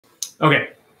Okay,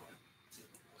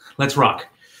 let's rock.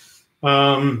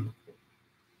 Welcome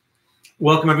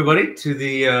everybody to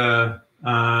the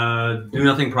Do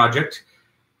Nothing Project.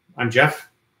 I'm Jeff.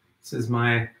 This is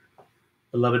my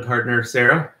beloved partner,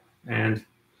 Sarah, and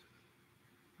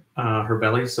her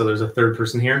belly. So there's a third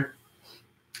person here.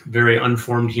 Very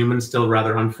unformed human, still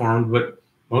rather unformed, but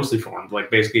mostly formed,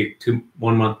 like basically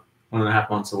 1.5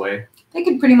 months away. They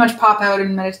could pretty much pop out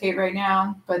and meditate right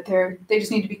now, but they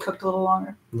just need to be cooked a little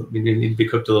longer. They need to be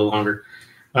cooked a little longer.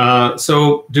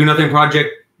 So Do Nothing Project,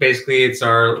 basically it's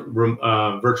our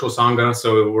virtual Sangha.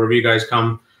 So wherever you guys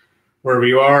come, wherever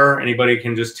you are, anybody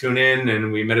can just tune in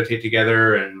and we meditate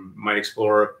together and might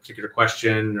explore a particular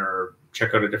question or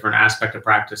check out a different aspect of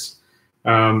practice.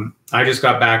 I just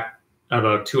got back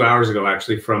about 2 hours ago,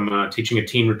 actually, from teaching a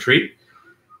teen retreat,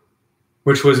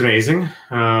 which was amazing.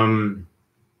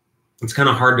 It's kind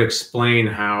of hard to explain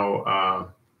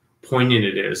how poignant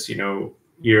it is. You know,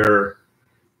 you're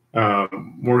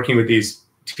working with these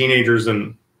teenagers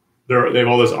and they have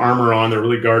all this armor on. They're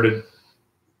really guarded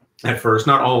at first,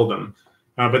 not all of them,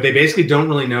 but they basically don't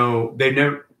really know. They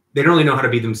don't really know how to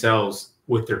be themselves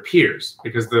with their peers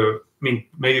because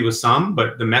maybe with some,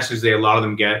 but the message a lot of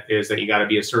them get is that you got to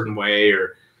be a certain way,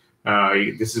 or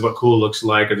this is what cool looks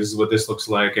like, or this is what this looks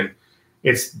like, and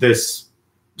it's this.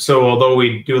 So although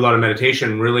we do a lot of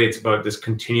meditation, really it's about this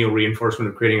continual reinforcement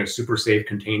of creating a super safe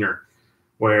container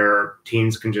where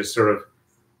teens can just sort of,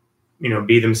 you know,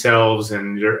 be themselves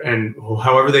and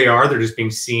however they are, they're just being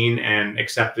seen and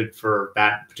accepted for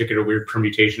that particular weird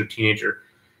permutation of teenager.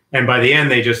 And by the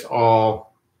end, they just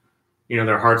all, you know,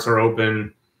 their hearts are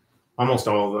open, almost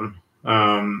all of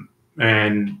them.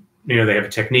 And, you know, they have a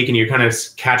technique and you're kind of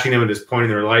catching them at this point in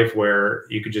their life where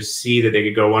you could just see that they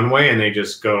could go one way and they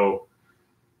just go.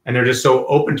 And they're just so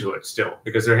open to it still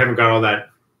because they haven't got all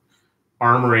that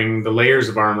armoring, the layers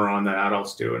of armor on that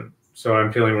adults do. And so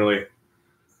I'm feeling really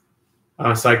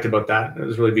psyched about that. It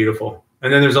was really beautiful.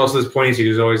 And then there's also this poignancy.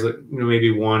 There's always, you know,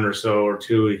 maybe one or so or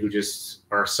two who just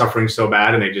are suffering so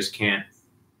bad and they just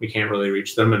we can't really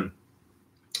reach them.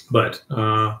 But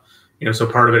you know, so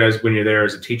part of it as when you're there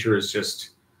as a teacher is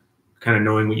just kind of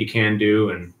knowing what you can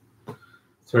do. And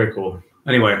it's very cool.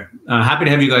 Anyway, happy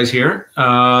to have you guys here.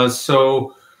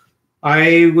 So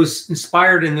I was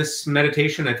inspired in this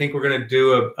meditation. I think we're going to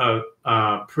do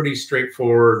a pretty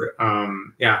straightforward,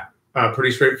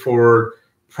 pretty straightforward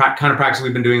kind of practice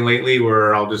we've been doing lately,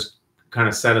 where I'll just kind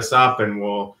of set us up, and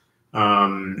we'll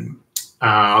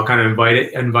I'll kind of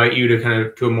invite you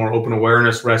to to a more open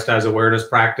awareness, rest as awareness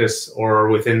practice, or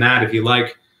within that, if you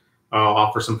like, I'll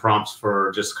offer some prompts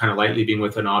for just kind of lightly being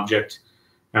with an object.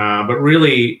 But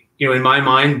really, you know, in my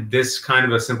mind, this kind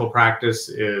of a simple practice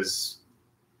is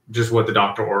just what the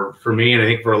doctor ordered for me, and I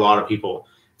think for a lot of people.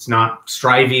 It's not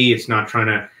strivey. It's not trying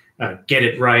to get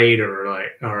it right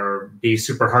or be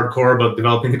super hardcore about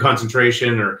developing the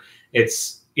concentration. Or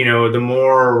it's, you know, the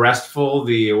more restful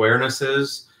the awareness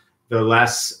is, the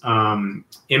less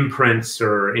imprints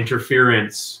or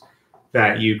interference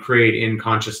that you create in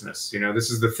consciousness. You know,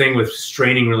 this is the thing with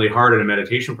straining really hard in a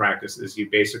meditation practice is you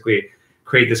basically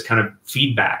create this kind of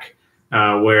feedback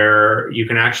where you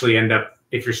can actually end up,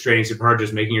 if you're straining super hard,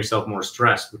 just making yourself more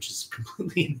stressed, which is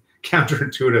completely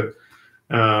counterintuitive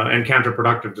and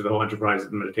counterproductive to the whole enterprise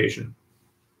of meditation.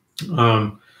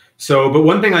 But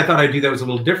one thing I thought I'd do that was a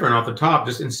little different off the top,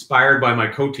 just inspired by my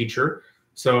co-teacher.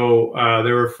 So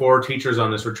there were 4 teachers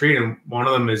on this retreat, and one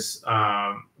of them is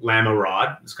Lama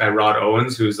Rod, this guy Rod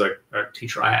Owens, who's like a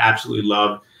teacher I absolutely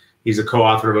love. He's a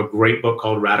co-author of a great book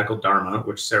called Radical Dharma,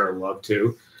 which Sarah loved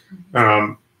too.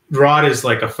 Rod is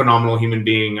like a phenomenal human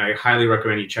being. I highly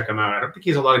recommend you check him out. I don't think he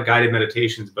has a lot of guided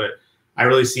meditations, but I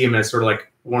really see him as sort of like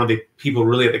one of the people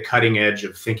really at the cutting edge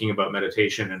of thinking about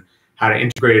meditation and how to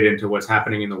integrate it into what's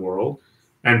happening in the world.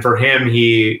 And for him,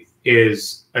 he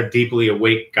is a deeply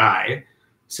awake guy,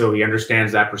 so he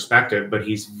understands that perspective, but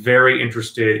he's very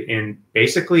interested in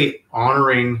basically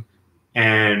honoring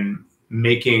and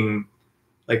making,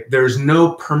 like, there's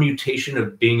no permutation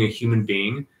of being a human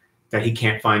being that he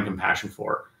can't find compassion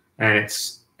for.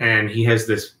 And he has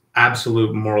this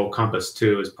absolute moral compass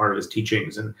too as part of his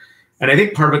teachings. And I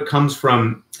think part of it comes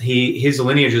from his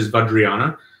lineage is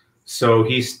Vajrayana. So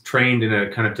he's trained in a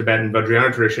kind of Tibetan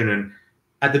Vajrayana tradition. And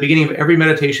at the beginning of every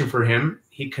meditation for him,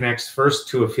 he connects first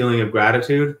to a feeling of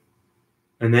gratitude.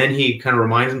 And then he kind of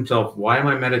reminds himself, why am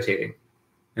I meditating?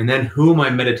 And then who am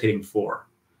I meditating for?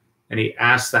 And he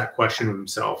asks that question of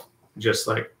himself, and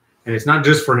it's not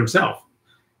just for himself.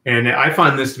 And I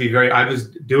find this to be I was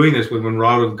doing this when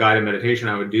Rod was guided meditation,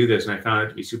 I would do this, and I found it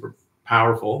to be super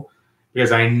powerful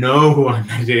because I know who I'm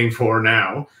meditating for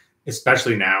now.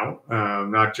 especially now,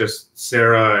 not just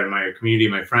Sarah and my community,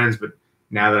 my friends, but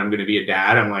now that I'm going to be a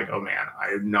dad, I'm like, oh man, I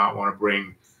do not want to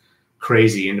bring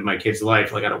crazy into my kid's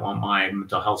life. Like I don't want my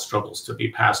mental health struggles to be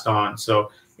passed on.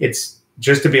 So it's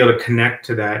just to be able to connect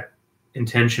to that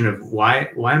intention of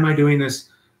why am I doing this?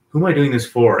 Who am I doing this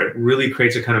for? It really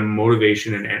creates a kind of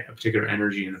motivation and a particular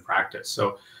energy in the practice.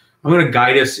 So I'm going to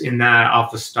guide us in that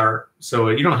off the start. So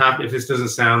you don't have, if this doesn't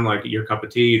sound like your cup of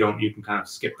tea, you can kind of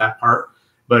skip that part,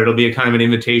 but it'll be a kind of an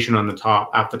invitation on the top,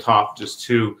 at the top, just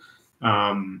to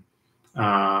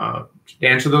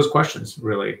answer those questions,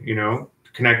 really,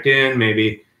 connect in.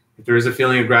 Maybe if there is a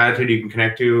feeling of gratitude you can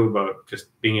connect to about just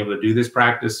being able to do this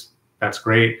practice, that's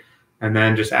great. And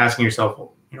then just asking yourself,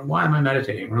 why am I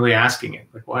meditating? Really asking it,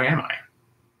 like, why am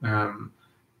I?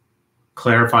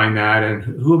 Clarifying that, and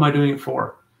who am I doing it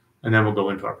for? And then we'll go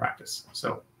into our practice.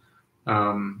 So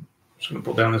I'm just going to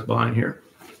pull down this blind here.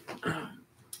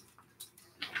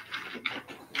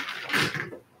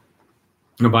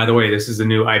 Oh, by the way, this is the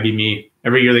new IB Me.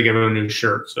 Every year they give out a new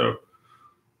shirt. So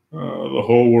the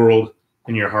whole world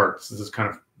in your heart. This is this kind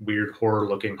of weird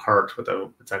horror-looking heart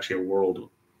it's actually a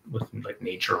world with like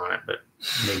nature on it, but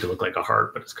made to look like a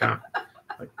heart. But it's kind of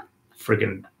like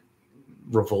friggin'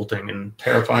 revolting and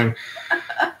terrifying.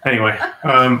 Anyway.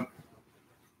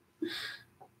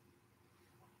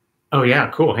 Oh yeah,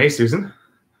 cool. Hey, Susan.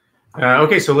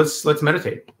 Okay, so let's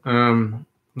meditate.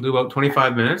 We'll do about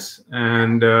 25 minutes,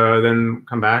 and then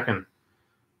come back and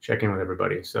check in with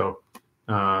everybody. So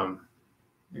we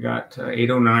got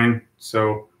 8:09,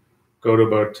 so go to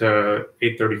about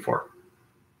 8:34.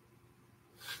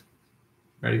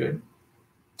 Ready, good?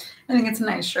 I think it's a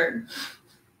nice shirt.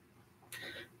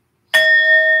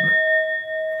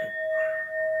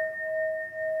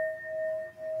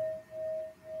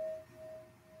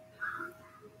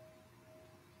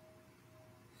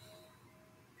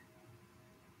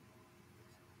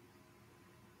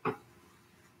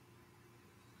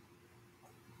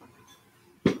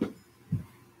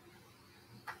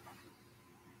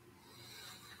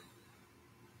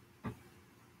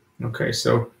 Okay,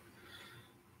 so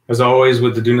as always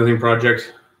with the Do Nothing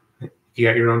Project, if you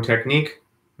got your own technique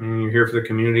and you're here for the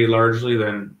community largely,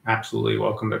 then absolutely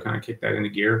welcome to kind of kick that into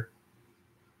gear.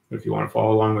 But if you want to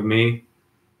follow along with me,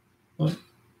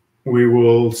 we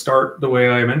will start the way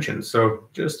I mentioned. So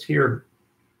just here,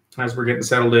 as we're getting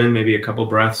settled in, maybe a couple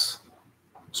breaths,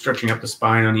 stretching up the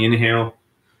spine on the inhale,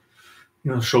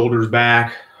 shoulders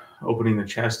back, opening the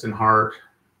chest and heart,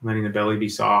 letting the belly be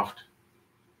soft.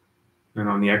 And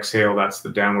on the exhale, that's the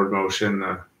downward motion,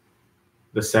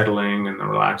 the settling and the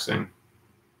relaxing.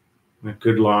 And a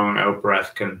good long out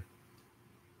breath can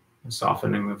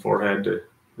softening the forehead, to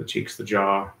the cheeks, the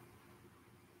jaw,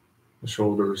 the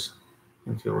shoulders,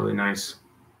 can feel really nice.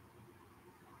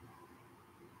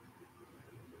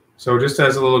 So just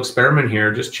as a little experiment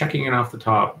here, just checking in off the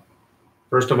top.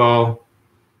 First of all,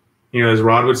 as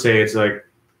Rod would say, it's like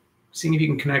seeing if you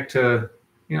can connect to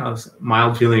a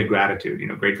mild feeling of gratitude,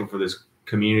 grateful for this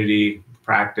community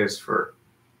practice, for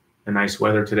the nice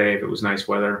weather today, if it was nice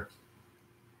weather,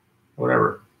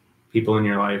 whatever, people in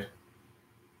your life.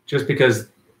 Just because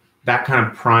that kind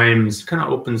of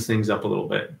opens things up a little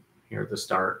bit here at the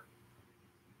start.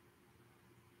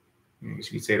 I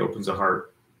guess you could say it opens the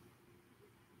heart.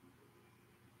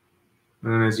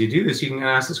 And then as you do this, you can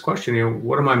ask this question,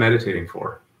 what am I meditating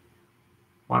for?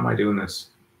 Why am I doing this?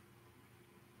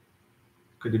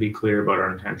 Good to be clear about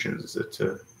our intentions. Is it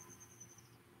to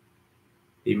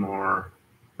be more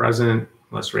present,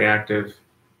 less reactive,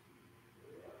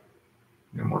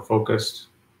 more focused?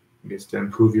 Maybe it's to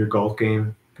improve your golf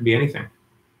game. It could be anything.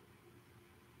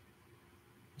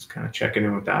 Just kind of checking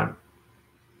in with that.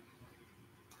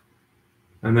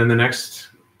 And then the next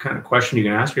kind of question you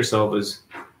can ask yourself is,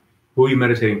 who are you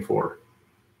meditating for?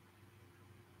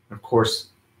 Of course,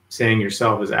 saying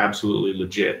yourself is absolutely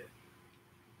legit.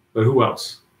 But who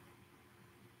else?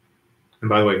 And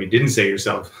by the way, if you didn't say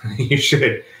yourself, you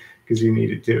should, because you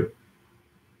need it too.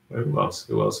 But who else?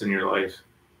 Who else in your life?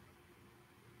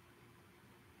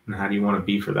 And how do you want to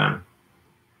be for them?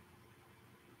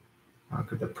 How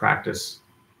could the practice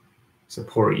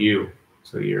support you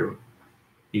so you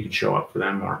can show up for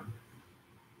them more?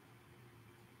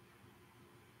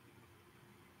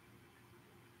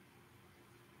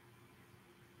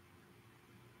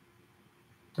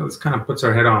 So this kind of puts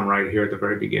our head on right here at the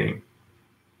very beginning.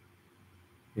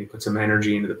 We put some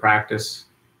energy into the practice.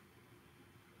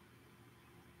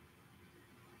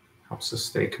 Helps us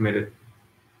stay committed.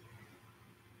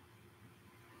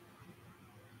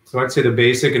 So I'd say the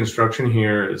basic instruction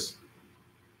here is,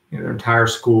 there are entire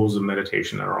schools of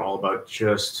meditation that are all about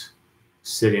just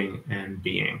sitting and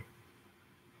being.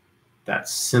 that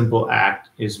simple act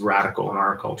is radical in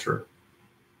our culture.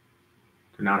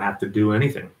 To not have to do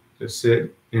anything, just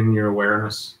sit in your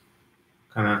awareness,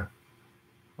 kind of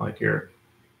like you're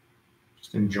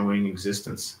just enjoying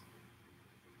existence.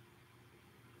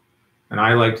 And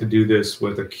I like to do this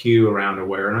with a cue around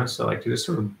awareness. I like to just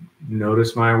sort of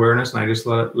notice my awareness, and I just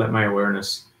let my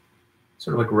awareness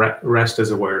sort of like rest as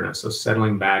awareness. So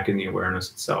settling back in the awareness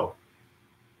itself.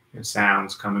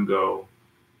 Sounds come and go.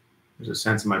 There's a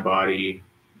sense of my body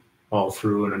all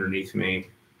through and underneath me.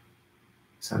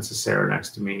 Sense of Sarah next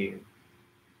to me.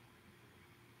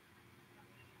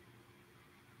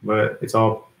 But it's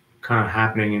all kind of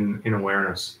happening in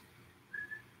awareness.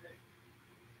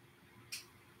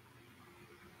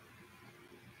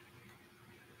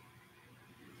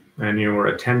 And your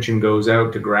attention goes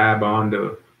out to grab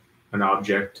onto an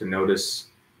object, to notice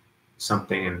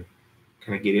something and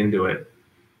kind of get into it.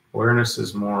 Awareness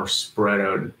is more spread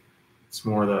out. It's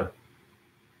more the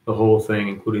whole thing,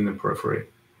 including the periphery.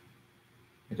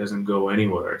 It doesn't go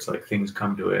anywhere. It's like things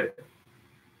come to it.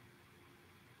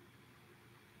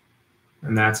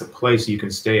 And that's a place you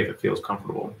can stay if it feels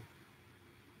comfortable.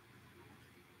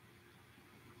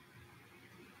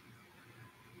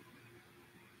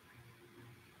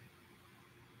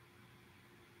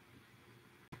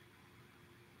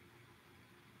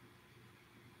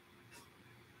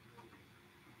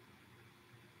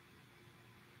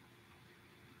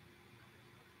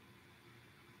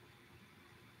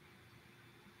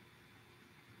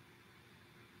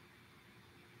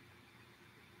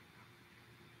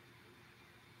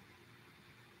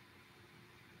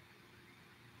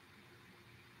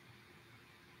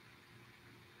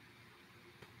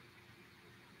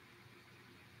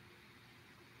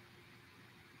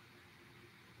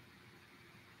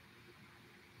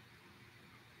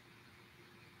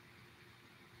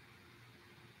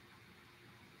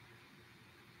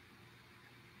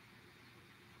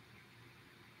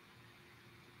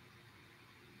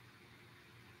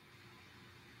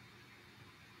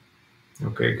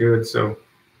 Okay, good. So,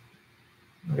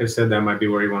 like I said, that might be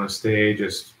where you want to stay,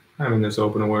 just having this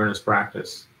open awareness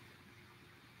practice.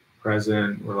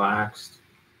 Present, relaxed.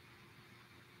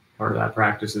 Part of that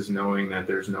practice is knowing that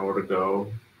there's nowhere to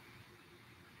go,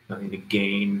 nothing to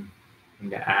gain, nothing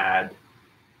to add.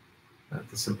 That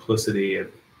the simplicity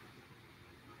of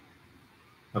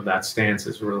that stance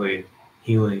is really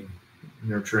healing,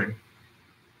 nurturing.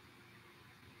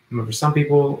 And for some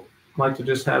people, like to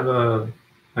just have an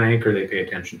anchor they pay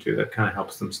attention to that kind of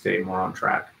helps them stay more on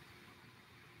track.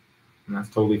 And that's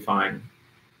totally fine.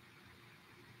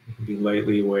 You can be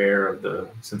lightly aware of the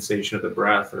sensation of the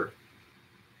breath, or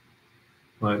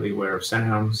lightly aware of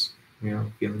sounds,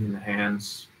 feeling in the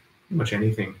hands, pretty much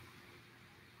anything.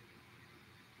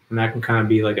 And that can kind of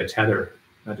be like a tether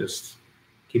that just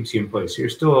keeps you in place. So you're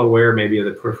still aware maybe of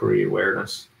the periphery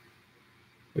awareness,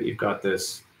 but you've got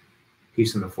this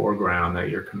piece in the foreground that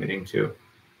you're committing to.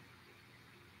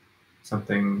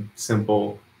 Something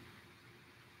simple,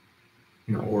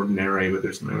 ordinary, but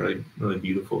there's something really, really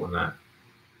beautiful in that.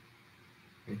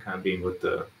 And kind of being with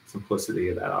the simplicity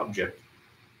of that object,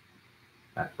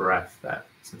 that breath, that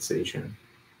sensation.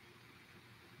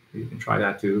 You can try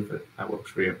that too if that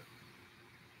works for you.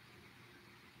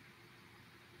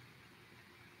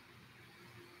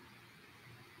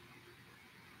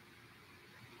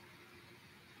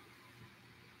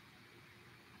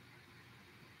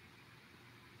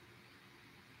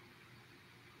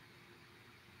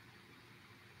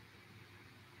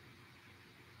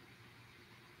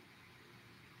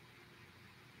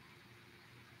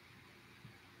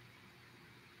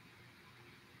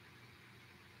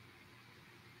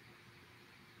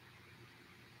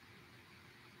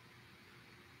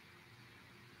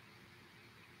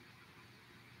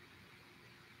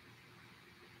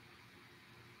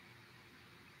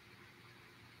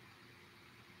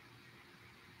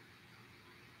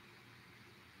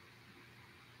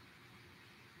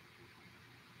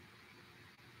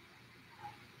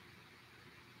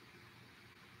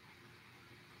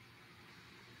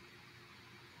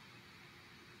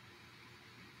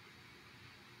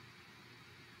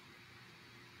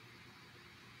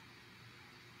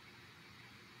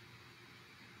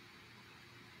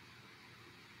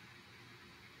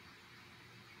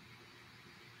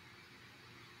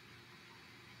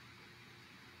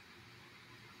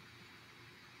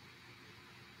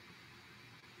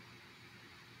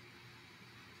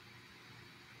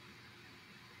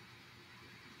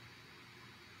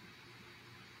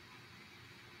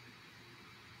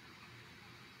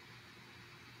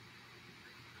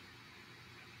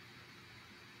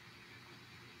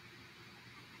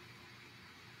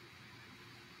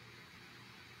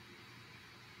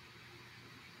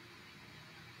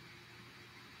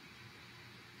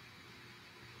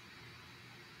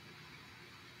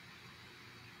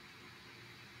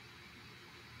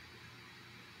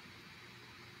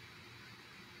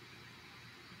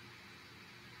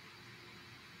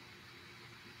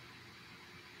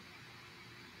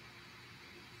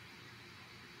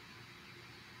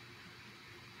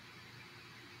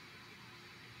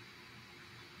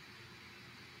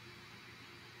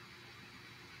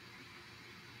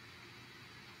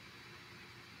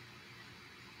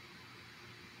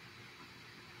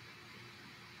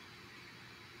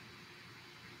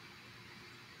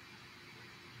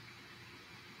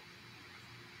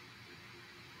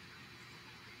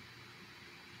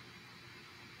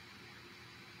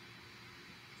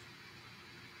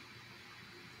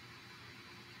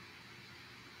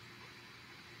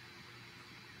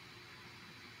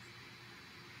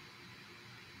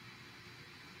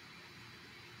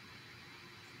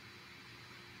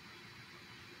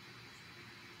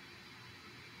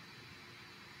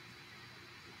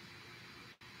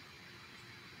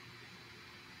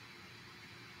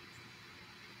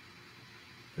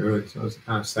 Good. So it's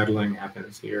kind of settling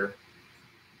happens here.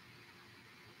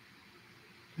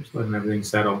 Just letting everything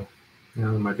settle. You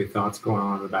know, there might be thoughts going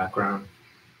on in the background.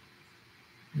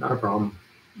 Not a problem.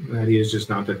 The idea is just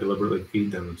not to deliberately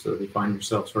feed them. So if you find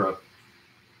yourself sort of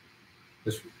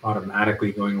just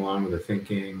automatically going along with the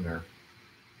thinking, or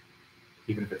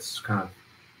even if it's kind of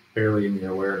barely in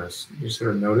your awareness, you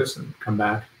sort of notice and come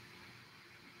back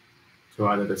to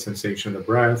either the sensation of the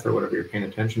breath or whatever you're paying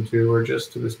attention to, or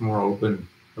just to this more open,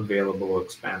 available,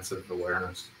 expansive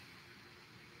awareness.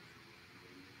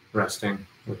 Resting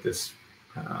with this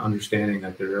understanding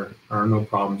that there are no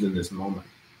problems in this moment.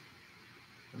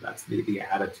 And that's the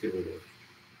attitude of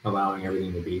allowing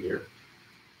everything to be here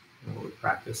when we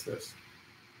practice this.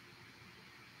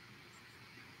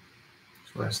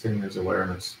 Just resting as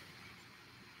awareness.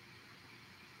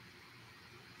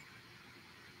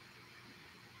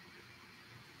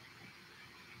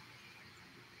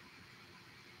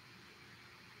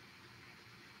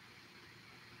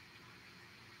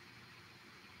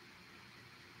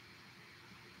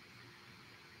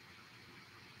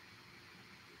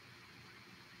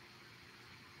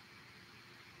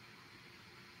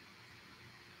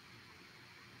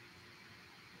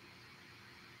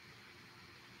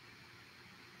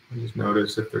 And just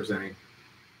notice if there's any,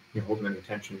 you're holding any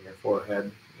tension in your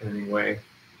forehead in any way,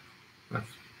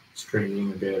 straining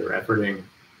a bit or efforting.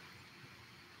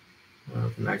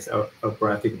 With a nice out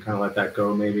breath, you can kind of let that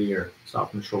go maybe, or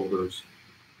soften the shoulders.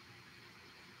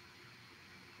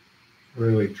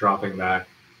 Really dropping back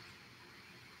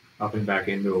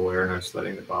into awareness,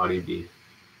 letting the body be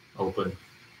open.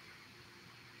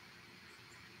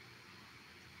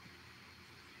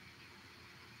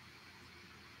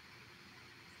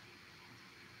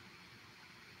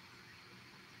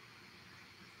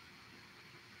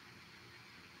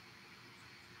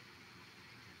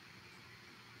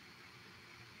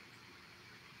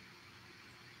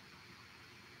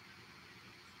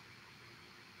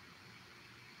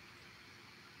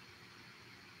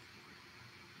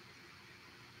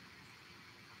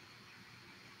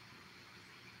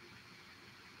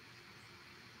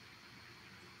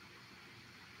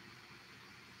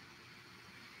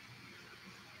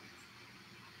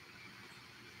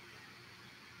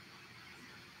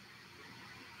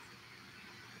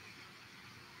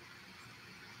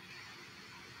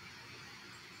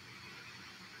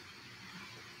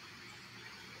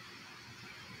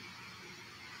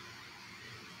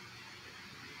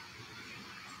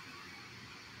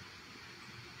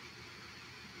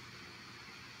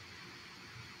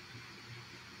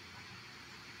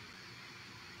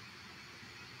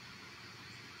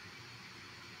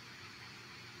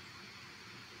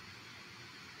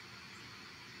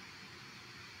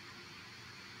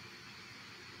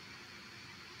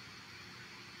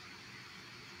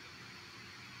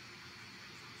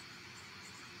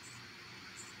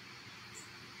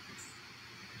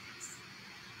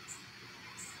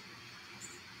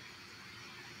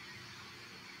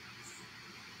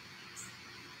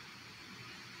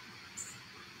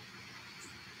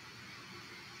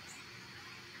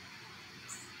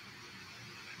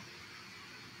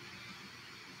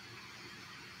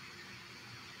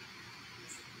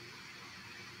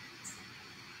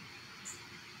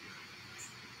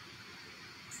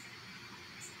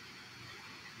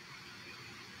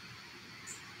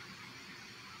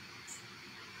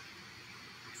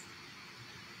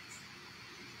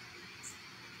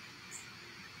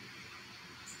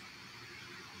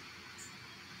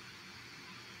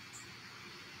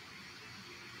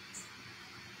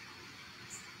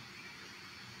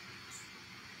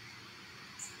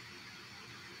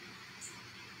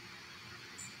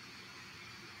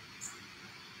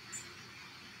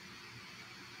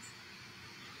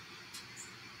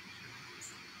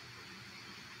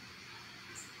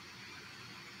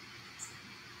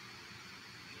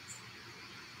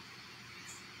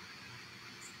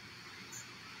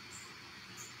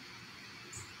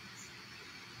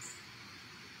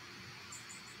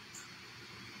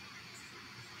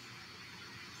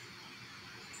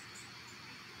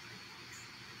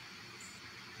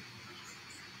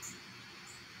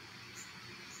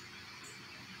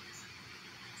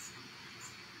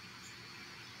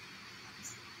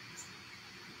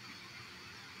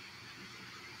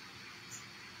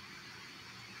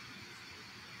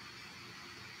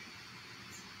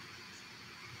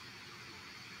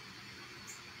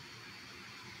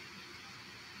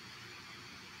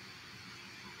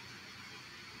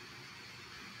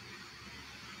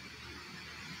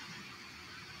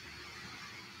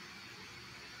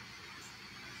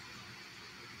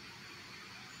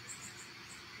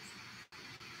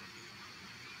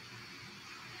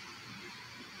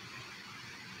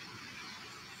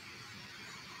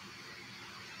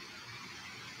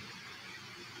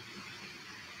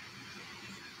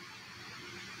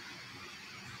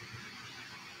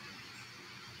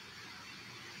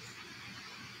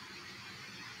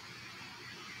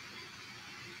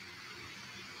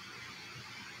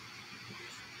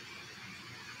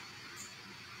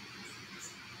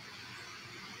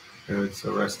 Good.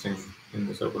 So resting in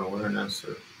this open awareness,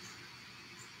 or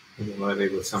maybe lightly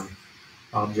with some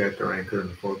object or anchor in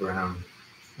the foreground,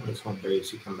 or this home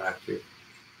base you come back to.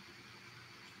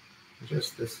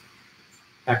 Just this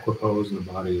equipose in the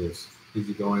body, this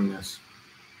easygoingness.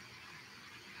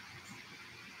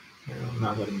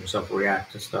 Not letting yourself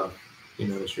react to stuff. You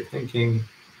notice you're thinking,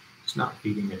 just not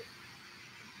feeding it.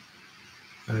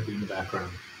 Let it be in the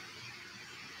background.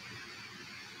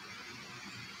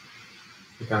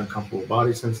 With uncomfortable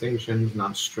body sensations,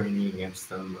 not straining against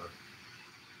them or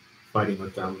fighting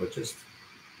with them, but just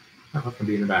let them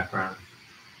be in the background.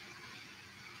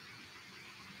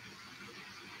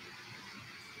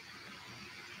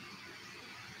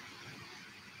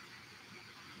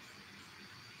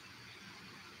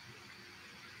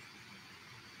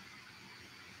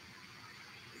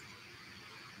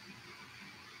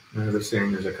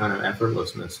 Noticing there's a kind of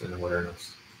effortlessness in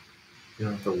awareness. You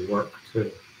don't have to work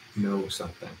to know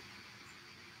something,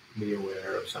 be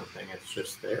aware of something. It's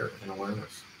just there in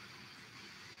awareness.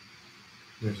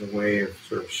 There's a way of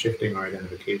sort of shifting our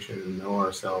identification and know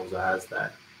ourselves as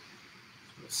that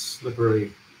sort of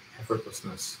slippery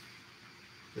effortlessness,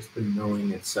 just the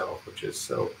knowing itself, which is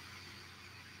so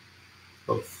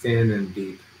both thin and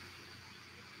deep.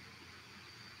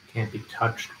 Can't be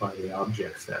touched by the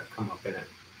objects that come up in it.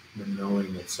 The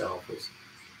knowing itself is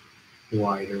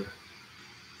wider,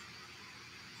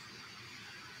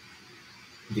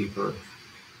 deeper.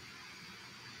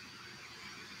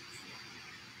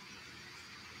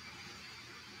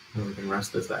 And we can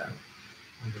rest as that,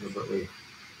 and deliberately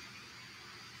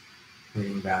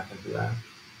leaning back into that.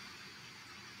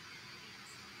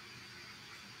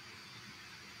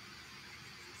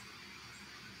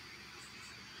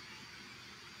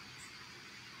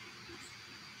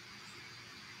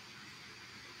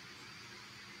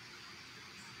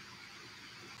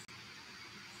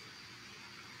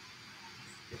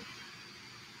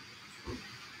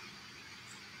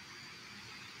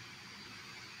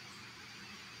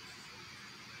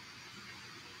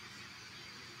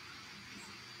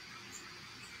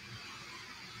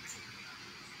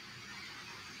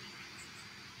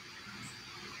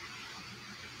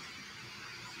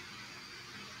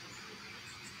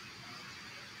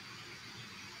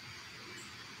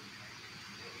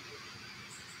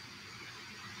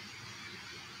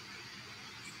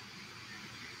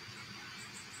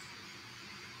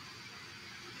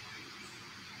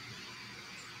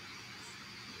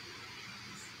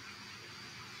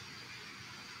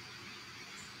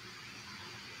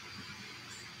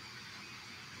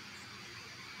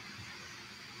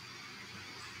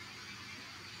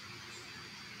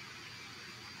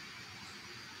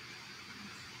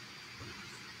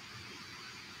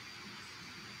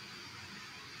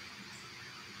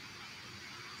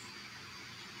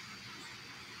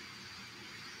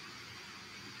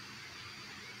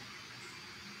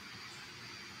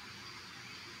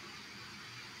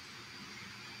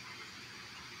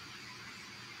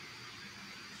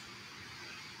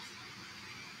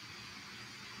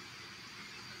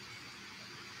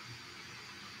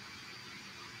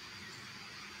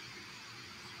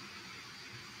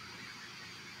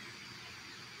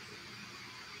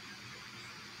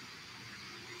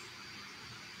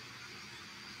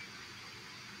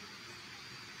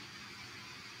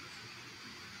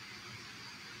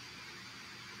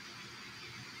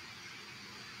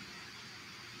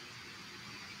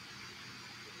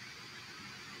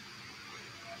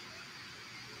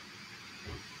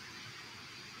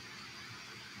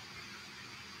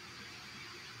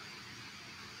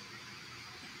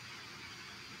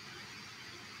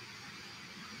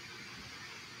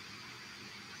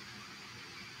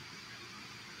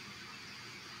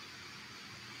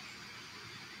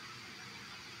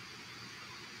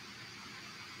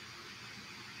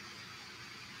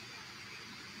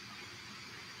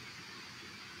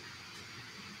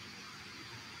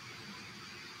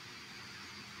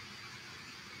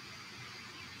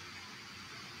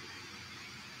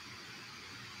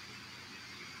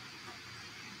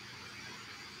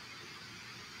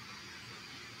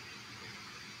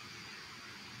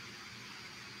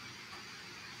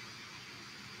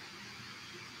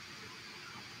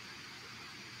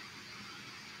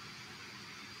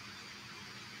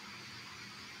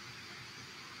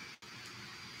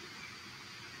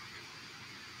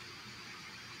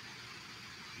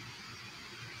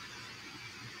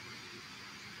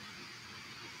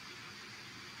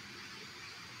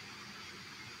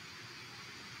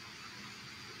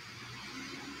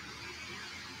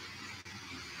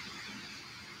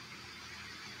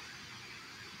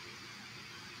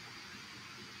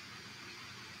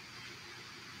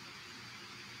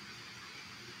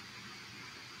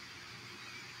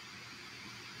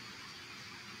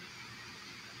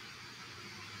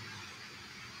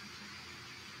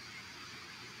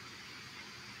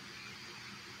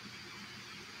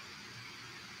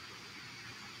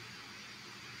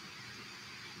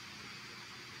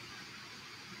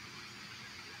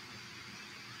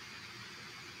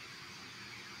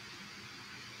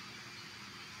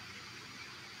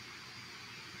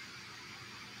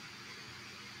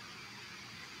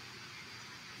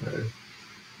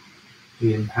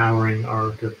 the empowering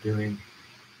art of doing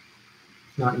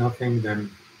not nothing, then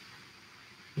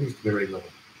at least very little,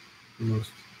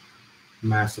 most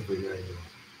massively very little,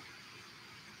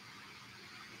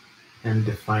 and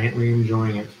defiantly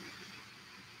enjoying it,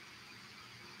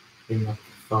 putting up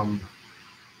the thumb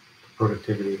to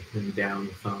productivity, and down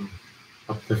the thumb,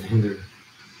 up the finger,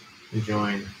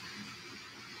 enjoying,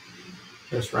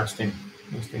 just resting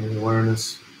in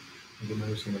awareness, maybe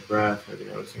noticing the breath, maybe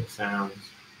noticing sounds,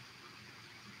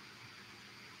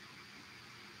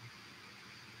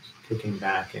 just kicking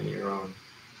back in your own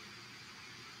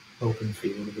open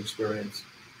field of experience,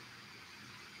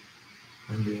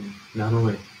 and being not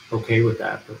only okay with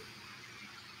that, but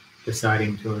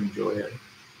deciding to enjoy it.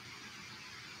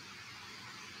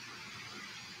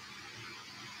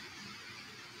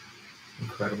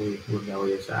 Incredibly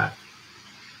rebellious act.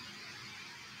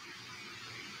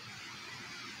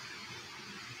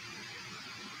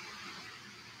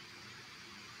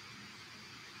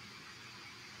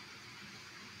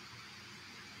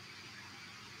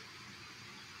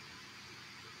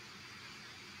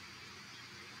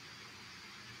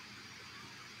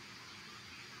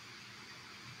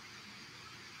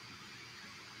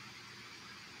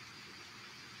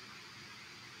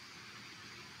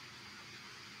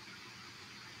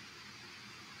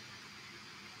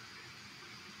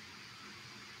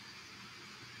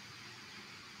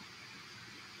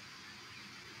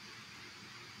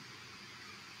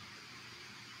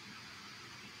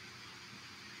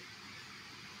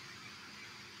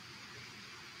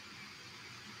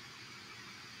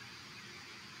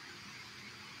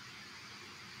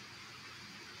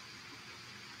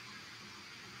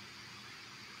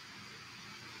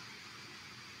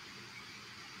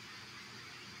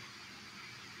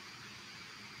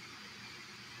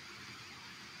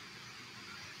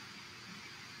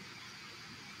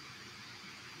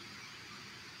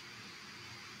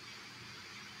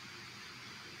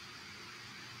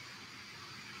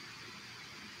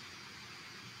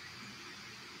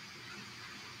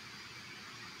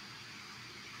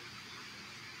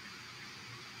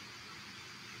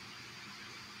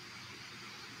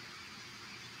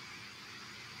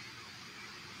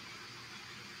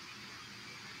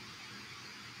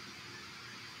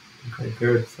 Okay,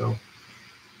 good. So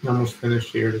almost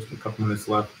finished here, just a couple minutes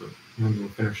left, but then we'll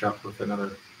finish up with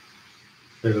another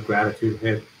bit of a gratitude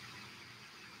hit.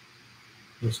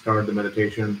 We started the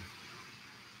meditation,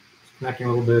 just connecting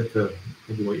a little bit to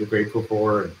maybe what you're grateful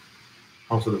for, and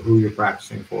also to who you're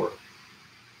practicing for.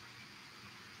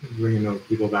 Bringing those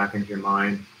people back into your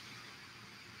mind.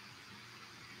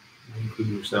 Might include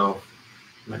yourself,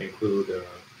 might include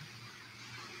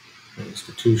an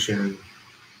institution,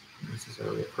 not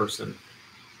necessarily a person,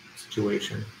 a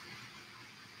situation.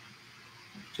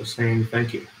 Just saying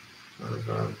thank you. Sort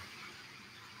of,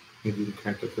 maybe you can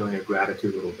connect a feeling of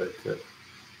gratitude a little bit to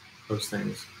those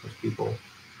things, those people.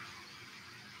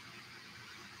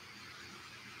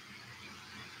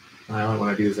 What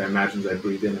I do is I imagine as I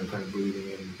breathe in, I'm kind of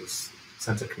breathing in this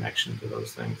sense of connection to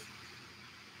those things.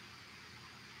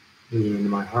 Breathing into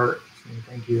my heart, saying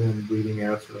thank you, and breathing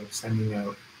out, sort of sending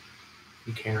out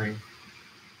and caring.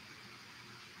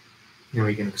 You know,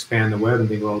 you can expand the web and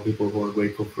think of all the people who are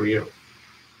grateful for you,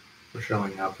 for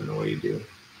showing up in the way you do.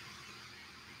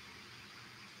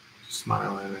 Just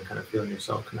smiling and kind of feeling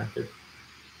yourself connected.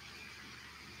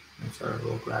 That's our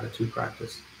little gratitude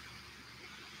practice.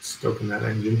 Stoking that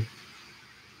engine.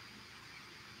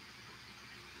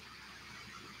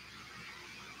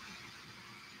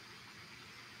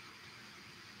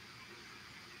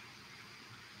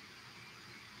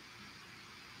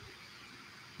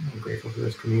 I'm grateful for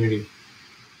this community.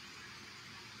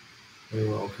 Very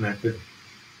well connected.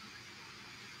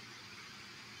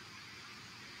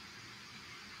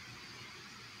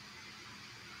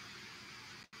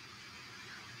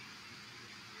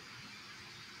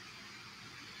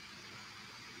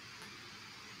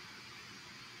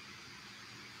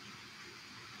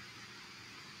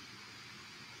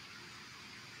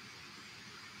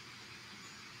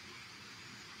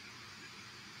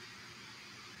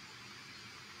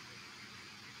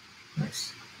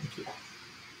 Nice. Thank you.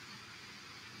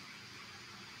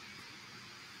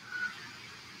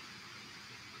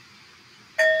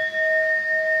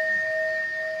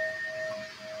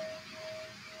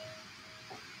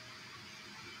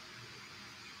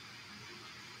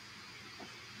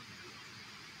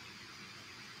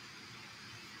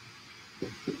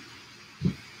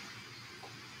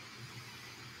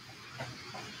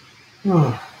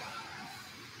 Oh.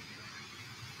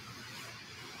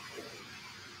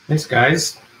 Thanks,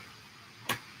 guys.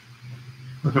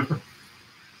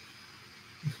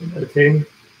 Meditating.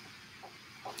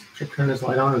 Should I turn this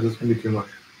light on, or is this going to be too much?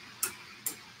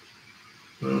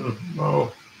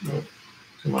 Oh, no,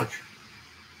 too much.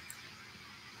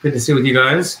 Good to see with you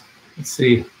guys. Let's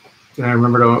see. Did I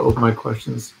remember to open my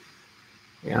questions?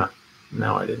 Yeah.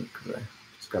 No, I didn't, because I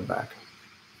just got back.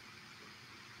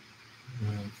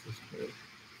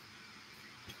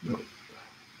 Nope.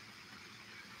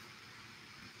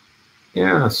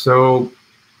 Yeah, so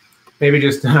maybe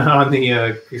just on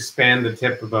the expand the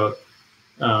tip about,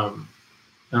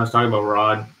 I was talking about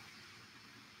Rod,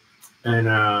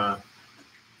 and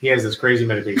he has this crazy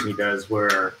meditation he does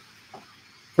where,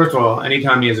 first of all,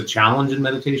 anytime he has a challenge in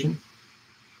meditation,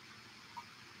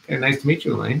 okay, nice to meet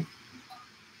you, Elaine.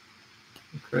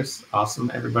 Chris,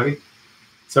 awesome, everybody.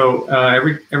 So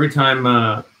every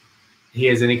time he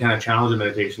has any kind of challenge in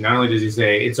meditation, not only does he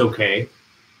say, it's okay,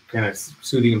 kind of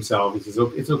soothing himself, he says,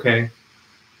 oh, it's okay.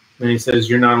 Then he says,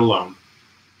 you're not alone.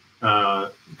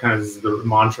 Kind of this is the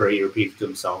mantra he repeats to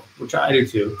himself, which I do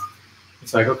too.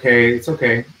 It's like, okay, it's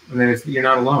okay. And then you're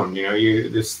not alone. You know,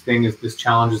 this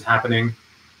challenge is happening.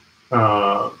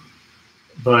 But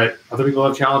other people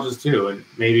have challenges too. And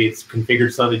maybe it's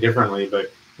configured slightly differently.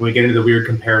 But when we get into the weird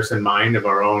comparison mind of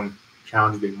our own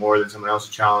challenge being more than someone else's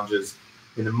challenges,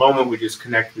 in the moment we just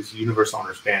connect this universal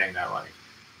understanding that, like,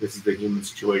 this is the human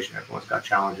situation. Everyone's got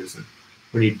challenges. And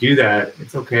when you do that,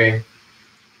 it's okay.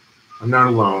 I'm not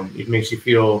alone. It makes you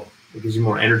feel, it gives you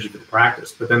more energy for the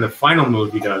practice. But then the final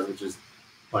move he does, which is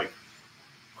like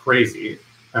crazy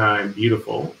and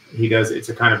beautiful, he does, it's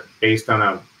a kind of based on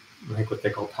I think what they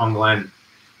call tonglen.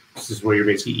 This is where you're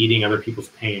basically eating other people's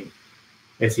pain.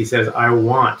 As he says, I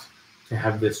want to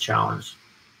have this challenge.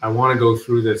 I want to go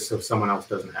through this so someone else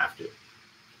doesn't have to.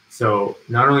 So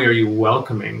not only are you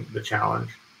welcoming the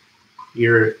challenge,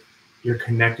 you're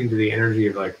connecting to the energy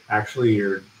of, like, actually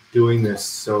you're doing this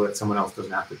so that someone else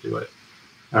doesn't have to do it.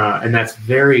 And that's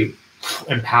very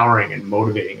empowering and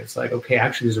motivating. It's like, okay,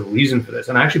 actually there's a reason for this.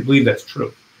 And I actually believe that's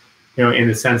true, you know, in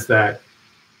the sense that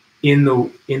in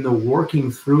the working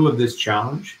through of this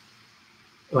challenge,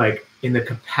 like in the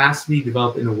capacity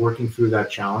developed in the working through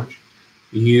that challenge,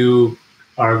 you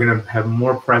are going to have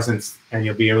more presence and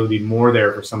you'll be able to be more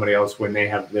there for somebody else when they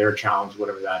have their challenge,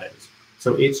 whatever that is.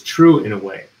 So it's true in a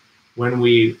way. When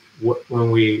we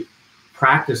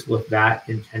practice with that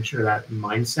intention or that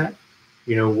mindset,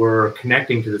 you know, we're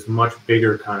connecting to this much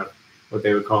bigger kind of what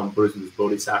they would call in Buddhism, this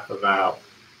bodhisattva vow.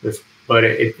 But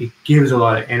it gives a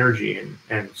lot of energy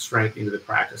and strength into the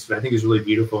practice, which I think is really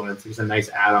beautiful, and it's a nice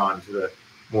add-on to the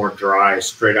more dry,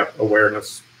 straight-up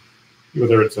awareness,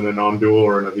 whether it's in a non-dual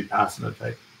or in a vipassana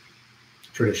type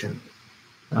tradition.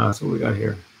 So what we got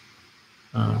here.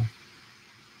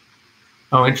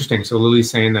 Oh, interesting. So Lily's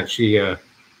saying that she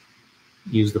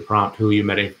used the prompt, who are you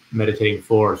meditating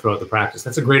for, throughout the practice.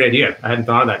 That's a great idea. I hadn't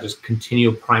thought of that. Just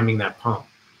continue priming that pump.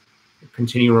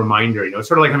 Continue reminder. You know, it's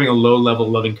sort of like having a low-level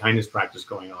loving kindness practice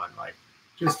going on. Like,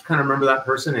 just kind of remember that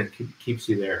person, and it keeps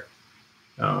you there.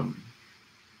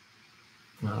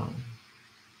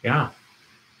 Yeah.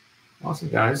 Awesome,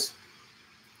 guys.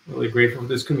 Really grateful for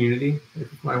this community.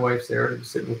 My wife's there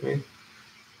sitting with me.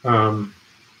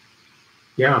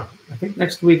 Yeah, I think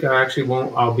next week I actually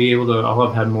won't. I'll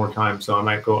have had more time, so I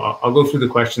might go. I'll go through the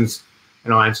questions,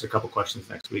 and I'll answer a couple questions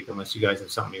next week, unless you guys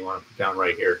have something you want to put down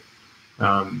right here.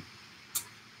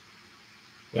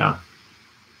 Yeah.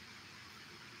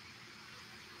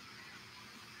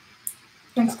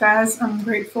 Thanks, guys. I'm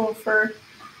grateful for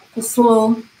this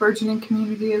little burgeoning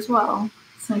community as well.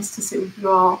 It's nice to sit with you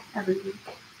all every week.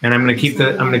 And I'm gonna keep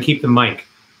the mic.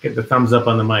 Get the thumbs up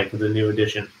on the mic with the new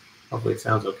edition. Hopefully it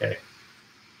sounds okay.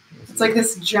 It's like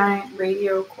this giant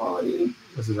radio quality.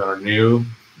 This is our new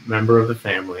member of the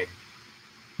family.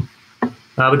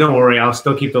 But don't worry, I'll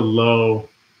still keep the low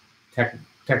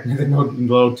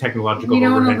technological You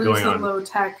don't want to overhead lose going the on. low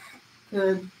tech,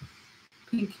 the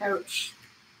pink couch,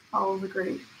 all of the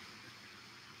great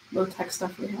low tech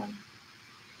stuff we have.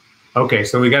 Okay,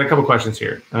 so we got a couple questions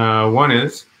here. One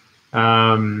is,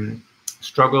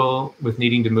 struggle with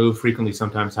needing to move frequently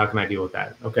sometimes. How can I deal with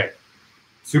that? Okay,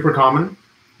 super common.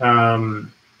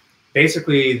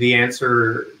 Basically, the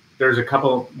answer, there's a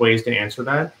couple ways to answer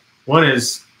that. One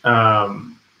is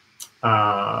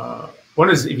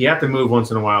if you have to move once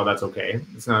in a while, that's okay.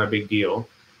 It's not a big deal.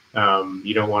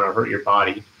 You don't want to hurt your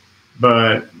body.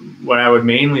 But what I would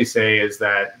mainly say is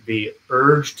that the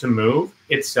urge to move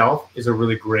itself is a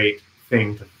really great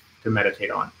thing to meditate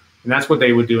on. And that's what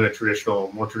they would do in a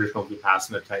more traditional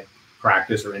vipassana type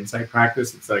practice or insight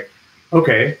practice. It's like,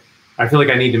 okay, I feel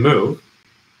like I need to move,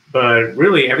 but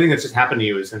really everything that's just happened to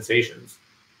you is sensations.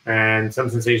 And some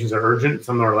sensations are urgent,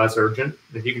 some are less urgent.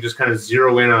 If you can just kind of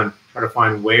zero in on try to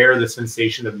find where the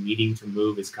sensation of needing to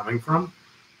move is coming from.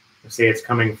 Say it's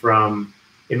coming from,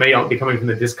 it may be coming from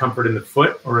the discomfort in the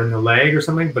foot or in the leg or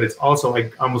something, but it's also,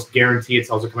 I almost guarantee it's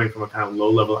also coming from a kind of low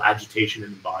level agitation in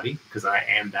the body, because I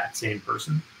am that same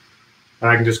person. And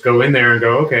I can just go in there and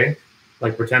go, okay,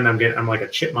 like pretend I'm like a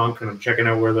chipmunk and I'm checking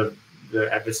out where the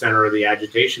epicenter of the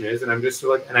agitation is. And I'm just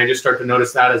like, and I just start to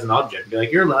notice that as an object. Be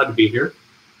like, you're allowed to be here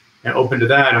and open to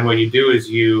that. And what you do is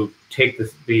you take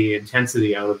the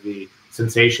intensity out of the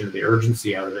sensation, the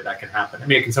urgency out of it. That can happen. I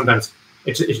mean, it can sometimes,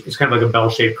 it's kind of like a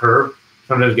bell-shaped curve.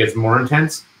 Sometimes it gets more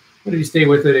intense, but if you stay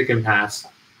with it, it can pass.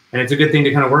 And it's a good thing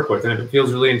to kind of work with. And if it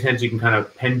feels really intense, you can kind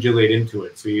of pendulate into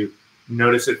it. So you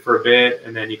notice it for a bit,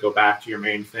 and then you go back to your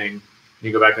main thing. And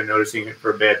you go back to noticing it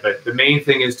for a bit. But the main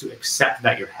thing is to accept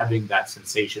that you're having that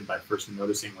sensation by first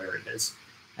noticing where it is.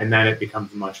 And then it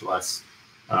becomes much less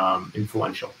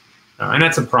influential. And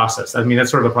that's a process. I mean, that's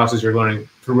sort of a process you're learning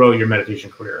throughout your meditation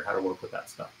career, how to work with that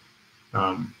stuff.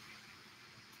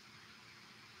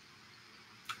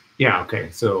 Yeah, okay.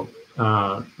 So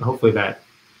hopefully that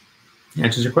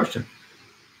answers your question.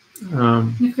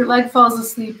 If your leg falls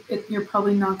asleep, you're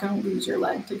probably not going to lose your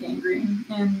leg to gangrene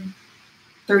in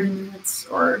 30 minutes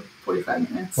or 45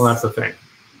 minutes. Well, that's the thing.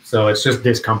 So it's just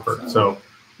discomfort. So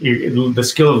the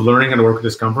skill of learning how to work with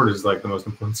discomfort is like the most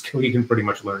important skill you can pretty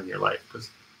much learn in your life, because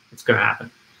it's going to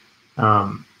happen.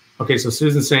 Okay, so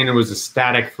Susan's saying there was a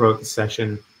static throughout the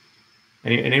session.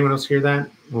 Anyone else hear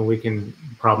that? Well, we can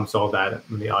problem solve that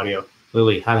in the audio.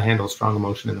 Lily, how to handle strong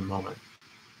emotion in the moment.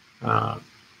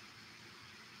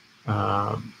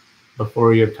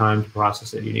 Before you have time to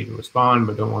process it, you need to respond,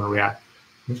 but don't want to react.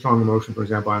 In strong emotion, for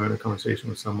example, I'm in a conversation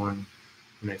with someone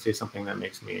and they say something that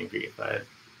makes me angry. If I had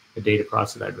a day to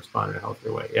process it, I'd respond in a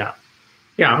healthier way. Yeah.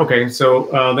 Okay.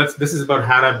 So this is about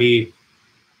how to be.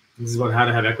 This is about how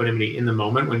to have equanimity in the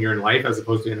moment when you're in life, as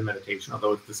opposed to in a meditation.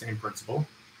 Although it's the same principle.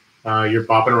 You're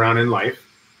bopping around in life,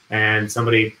 and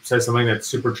somebody says something that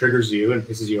super triggers you and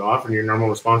pisses you off, and your normal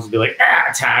response would be like,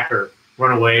 attack or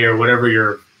run away or whatever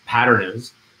your pattern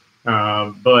is.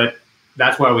 But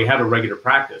that's why we have a regular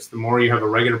practice. The more you have a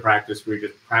regular practice where you're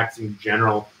just practicing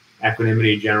general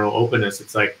equanimity, general openness,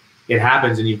 it's like it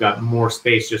happens and you've got more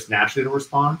space just naturally to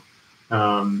respond.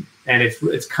 And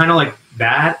it's kind of like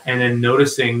that, and then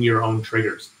noticing your own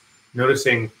triggers,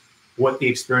 noticing what the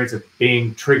experience of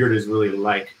being triggered is really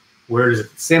like. Where does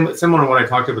it, similar to what I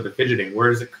talked about the fidgeting, where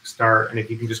does it start? And if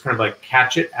you can just kind of like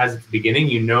catch it as it's beginning,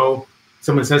 you know,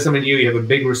 someone says something to you, you have a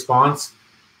big response,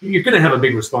 you're going to have a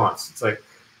big response. It's like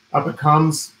up it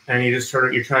comes, and you just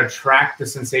you're trying to track the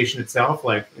sensation itself.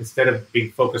 Like instead of being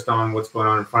focused on what's going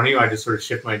on in front of you, I just sort of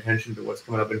shift my attention to what's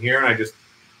coming up in here, and I just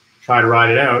try to ride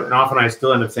it out. And often I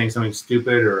still end up saying something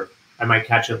stupid, or I might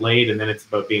catch it late, and then it's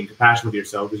about being compassionate with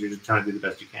yourself because you're just trying to do the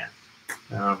best you can.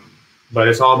 But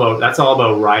that's all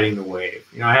about riding the wave.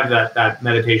 You know, I have that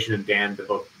meditation in Dan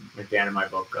in my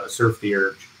book, Surf the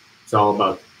Urge. It's all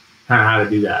about kind of how to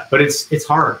do that. But it's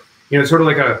hard. You know, it's sort of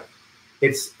like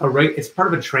it's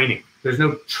part of a training. There's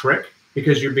no trick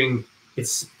because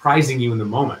it's surprising you in the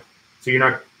moment. So you're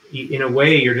not, in a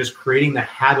way, you're just creating the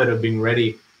habit of being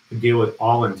ready to deal with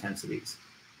all intensities.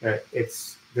 And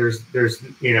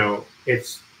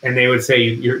they would say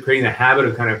you're creating the habit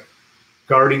of kind of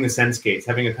guarding the sense gates,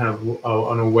 having a kind of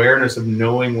an awareness of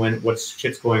knowing what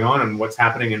shit's going on and what's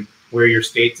happening and where your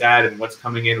state's at and what's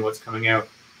coming in and what's coming out.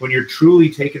 When you're truly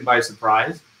taken by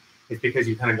surprise, it's because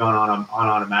you've kind of gone on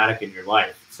automatic in your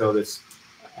life. So this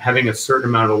having a certain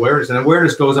amount of awareness, and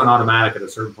awareness goes on automatic at a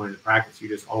certain point in the practice. You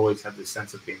just always have this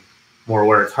sense of being more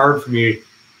aware. It's hard for me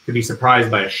to be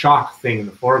surprised by a shock thing in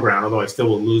the foreground, although I still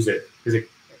will lose it because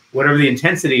whatever the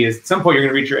intensity is, at some point you're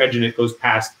going to reach your edge and it goes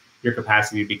past your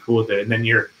capacity to be cool with it, and then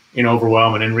you're in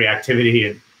overwhelm and in reactivity,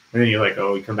 and then you're like,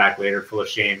 oh, you come back later full of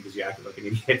shame because you acted like an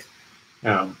idiot.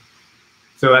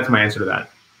 So that's my answer to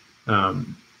that.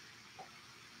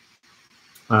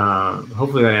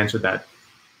 Hopefully that answered that.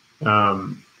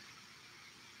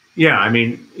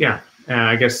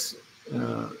 I guess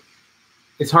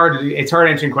it's hard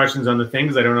answering questions on the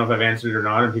things I don't know if I've answered it or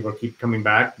not, and people keep coming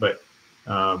back, but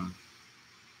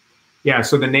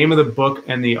so the name of the book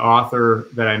and the author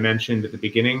that I mentioned at the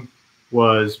beginning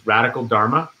was Radical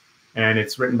Dharma, and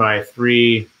it's written by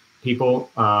 3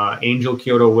 people, Angel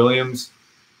Kyodo Williams,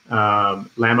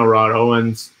 Lama Rod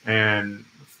Owens, and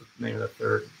what's the name of the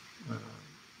third?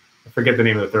 I forget the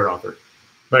name of the third author.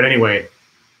 But anyway,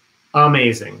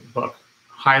 amazing book.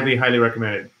 Highly, highly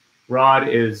recommended. Rod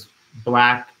is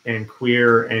Black and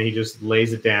queer, and he just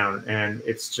lays it down, and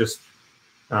it's just,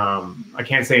 I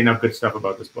can't say enough good stuff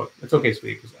about this book. It's okay,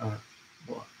 sweetie.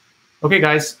 Okay,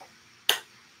 guys.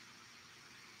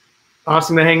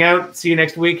 Awesome to hang out. See you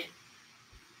next week.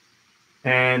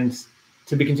 And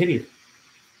to be continued.